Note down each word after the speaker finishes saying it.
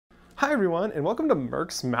Hi everyone, and welcome to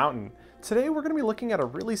Merc's Mountain. Today we're going to be looking at a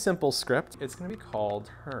really simple script. It's going to be called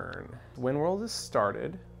turn. When world is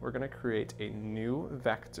started, we're going to create a new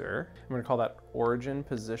vector. I'm going to call that origin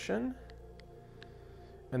position.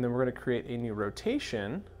 And then we're going to create a new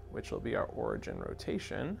rotation, which will be our origin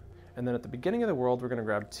rotation. And then at the beginning of the world, we're going to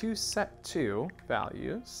grab two set2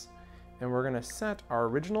 values, and we're going to set our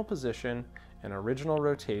original position and original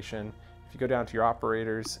rotation. If you go down to your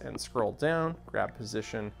operators and scroll down, grab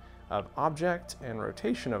position of object and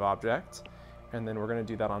rotation of object, and then we're going to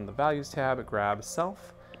do that on the values tab, grab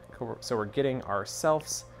self. So we're getting our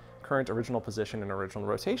self's current original position and original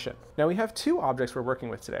rotation. Now we have two objects we're working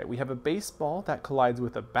with today. We have a baseball that collides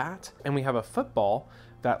with a bat, and we have a football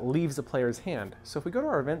that leaves a player's hand. So if we go to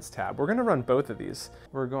our events tab, we're going to run both of these.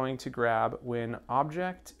 We're going to grab when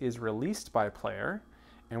object is released by player,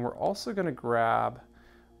 and we're also going to grab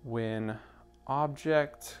when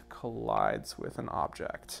object collides with an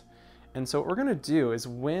object. And so what we're going to do is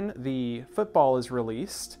when the football is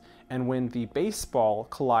released and when the baseball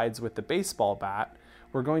collides with the baseball bat,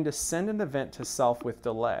 we're going to send an event to self with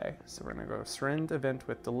delay. So we're going to go send event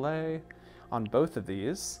with delay on both of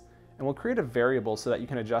these. And we'll create a variable so that you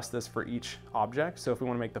can adjust this for each object. So if we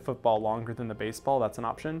want to make the football longer than the baseball, that's an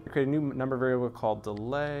option. Create a new number variable called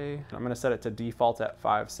delay. I'm going to set it to default at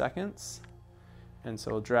 5 seconds. And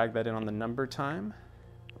so we'll drag that in on the number time.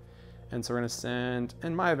 And so we're going to send,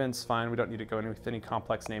 and my event's fine. We don't need to go into any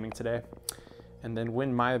complex naming today. And then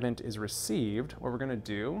when my event is received, what we're going to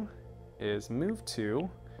do is move to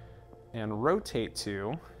and rotate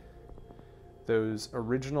to those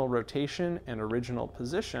original rotation and original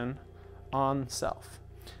position on self.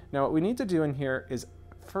 Now what we need to do in here is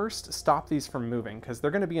first stop these from moving because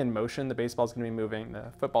they're going to be in motion. The baseball's going to be moving,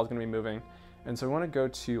 the football's going to be moving. And so we want to go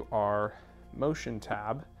to our motion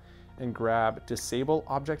tab and grab disable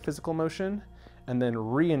object physical motion and then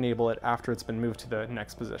re-enable it after it's been moved to the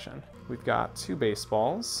next position. We've got two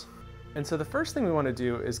baseballs. And so the first thing we want to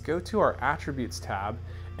do is go to our attributes tab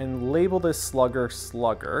and label this slugger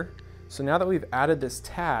slugger. So now that we've added this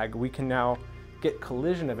tag, we can now get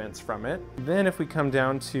collision events from it. Then if we come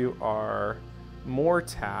down to our more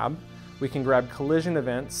tab, we can grab collision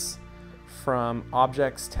events from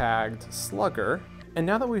objects tagged slugger. And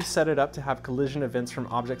now that we've set it up to have collision events from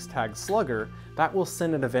objects tagged slugger, that will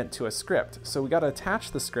send an event to a script. So we got to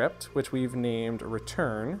attach the script, which we've named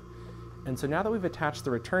return. And so now that we've attached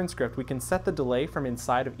the return script, we can set the delay from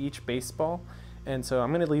inside of each baseball. And so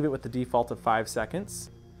I'm going to leave it with the default of 5 seconds.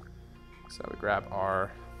 So we grab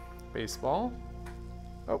our baseball.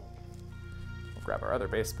 Oh, we'll grab our other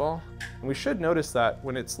baseball. And we should notice that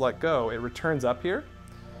when it's let go, it returns up here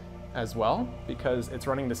as well because it's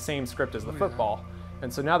running the same script as the football.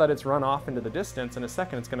 And so now that it's run off into the distance, in a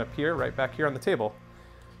second it's going to appear right back here on the table.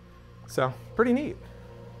 So pretty neat.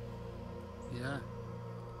 Yeah,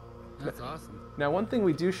 that's awesome. Now one thing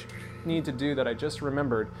we do need to do that I just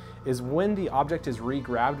remembered is when the object is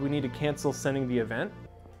re-grabbed, we need to cancel sending the event.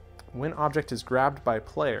 When object is grabbed by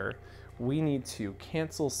player, we need to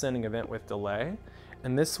cancel sending event with delay,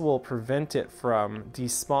 and this will prevent it from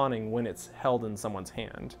despawning when it's held in someone's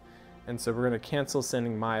hand. And so we're going to cancel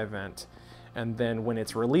sending my event, and then when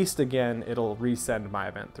it's released again, it'll resend my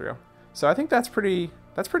event through. So I think that's pretty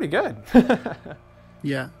good.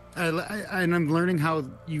 Yeah, and I'm learning how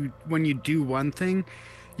when you do one thing,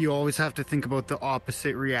 you always have to think about the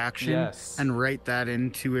opposite reaction. Yes. And write that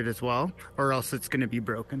into it as well, or else it's going to be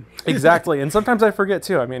broken. Exactly, and sometimes I forget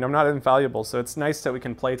too. I mean, I'm not infallible, so it's nice that we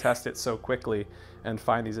can play test it so quickly and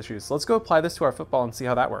find these issues. So let's go apply this to our football and see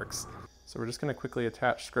how that works. So we're just going to quickly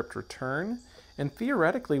attach script return, and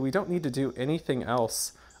theoretically we don't need to do anything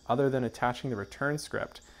else other than attaching the return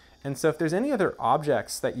script. And so if there's any other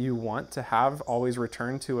objects that you want to have always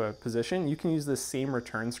return to a position, you can use this same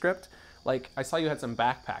return script. Like I saw you had some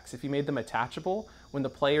backpacks. If you made them attachable, when the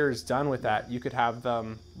player is done with that, you could have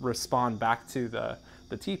them respond back to the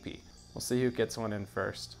TP. We'll see who gets one in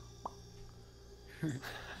first.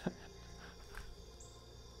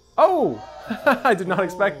 Oh! I did not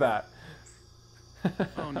expect that.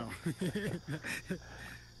 Oh no.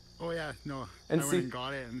 Oh yeah, no. And I see, went and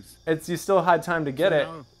got it. it's you still had time to get it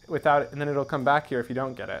now, without it, and then it'll come back here if you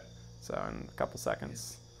don't get it. So in a couple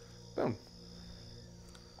seconds. Boom.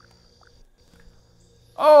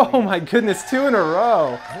 Oh my goodness, 2 in a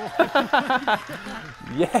row.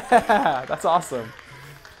 Yeah, that's awesome.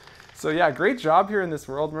 So yeah, great job here in this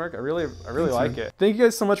world, Merc. I really like it. Thank you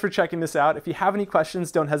guys so much for checking this out. If you have any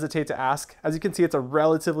questions, don't hesitate to ask. As you can see, it's a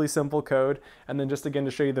relatively simple code. And then just again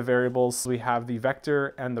to show you the variables, we have the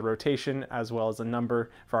vector and the rotation as well as a number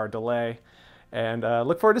for our delay. And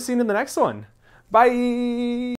look forward to seeing you in the next one. Bye.